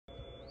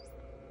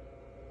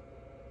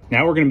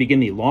Now we're going to begin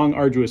the long,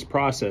 arduous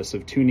process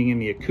of tuning in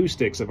the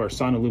acoustics of our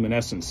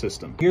Sonoluminescence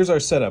system. Here's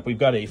our setup. We've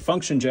got a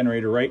function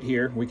generator right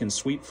here. We can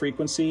sweep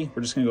frequency.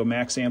 We're just going to go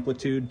max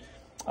amplitude.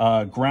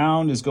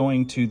 Ground is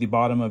going to the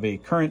bottom of a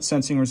current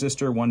sensing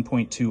resistor,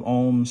 1.2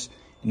 ohms.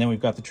 And then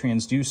we've got the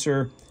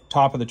transducer.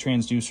 Top of the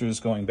transducer is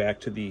going back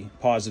to the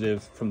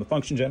positive from the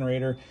function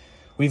generator.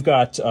 We've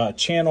got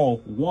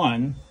channel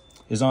 1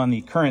 is on the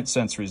current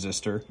sense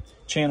resistor.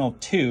 Channel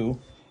 2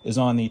 is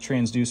on the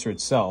transducer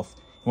itself.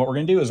 What we're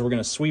going to do is we're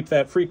going to sweep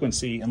that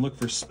frequency and look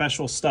for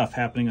special stuff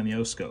happening on the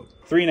oscope.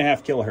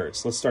 3.5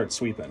 kilohertz. Let's start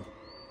sweeping.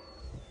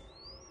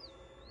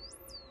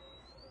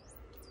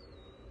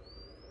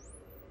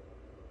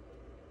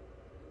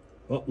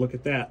 Oh, look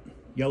at that.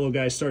 Yellow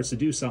guy starts to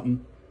do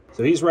something.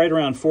 So he's right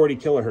around 40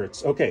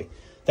 kilohertz. Okay,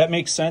 that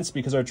makes sense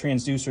because our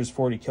transducer is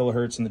 40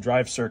 kilohertz and the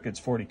drive circuit's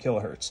 40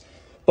 kilohertz.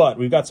 But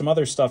we've got some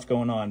other stuff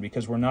going on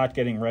because we're not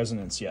getting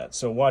resonance yet.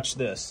 So watch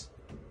this.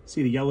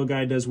 See, the yellow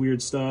guy does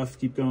weird stuff.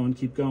 Keep going,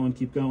 keep going,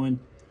 keep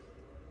going.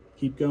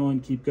 Keep going,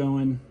 keep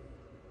going.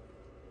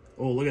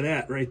 Oh, look at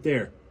that right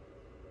there.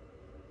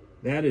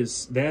 That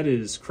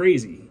is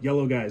crazy.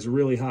 Yellow guy is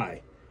really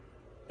high.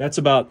 That's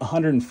about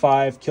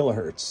 105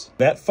 kilohertz.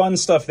 That fun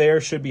stuff there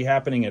should be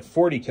happening at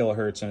 40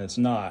 kilohertz, and it's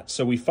not.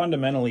 So we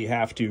fundamentally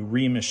have to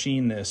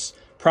remachine this,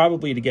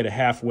 probably to get a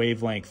half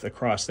wavelength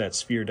across that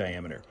sphere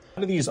diameter. A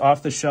lot of these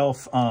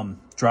off-the-shelf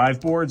drive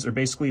boards are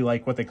basically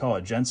like what they call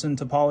a Jensen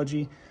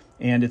topology,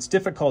 and it's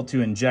difficult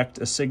to inject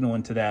a signal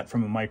into that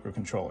from a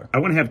microcontroller. I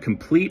want to have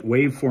complete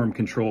waveform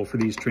control for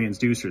these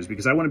transducers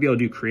because I want to be able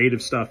to do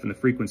creative stuff in the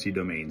frequency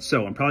domain.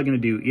 So I'm probably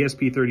going to do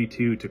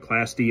ESP32 to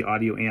Class D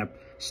audio amp,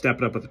 step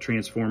it up with a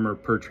transformer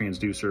per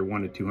transducer,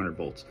 1 to 200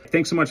 volts.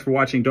 Thanks so much for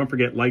watching. Don't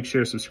forget, like,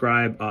 share,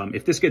 subscribe.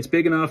 If this gets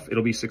big enough,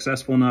 it'll be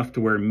successful enough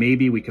to where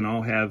maybe we can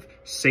all have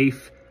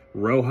safe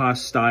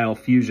RoHS-style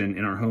fusion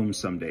in our homes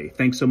someday.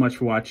 Thanks so much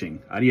for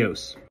watching.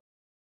 Adios.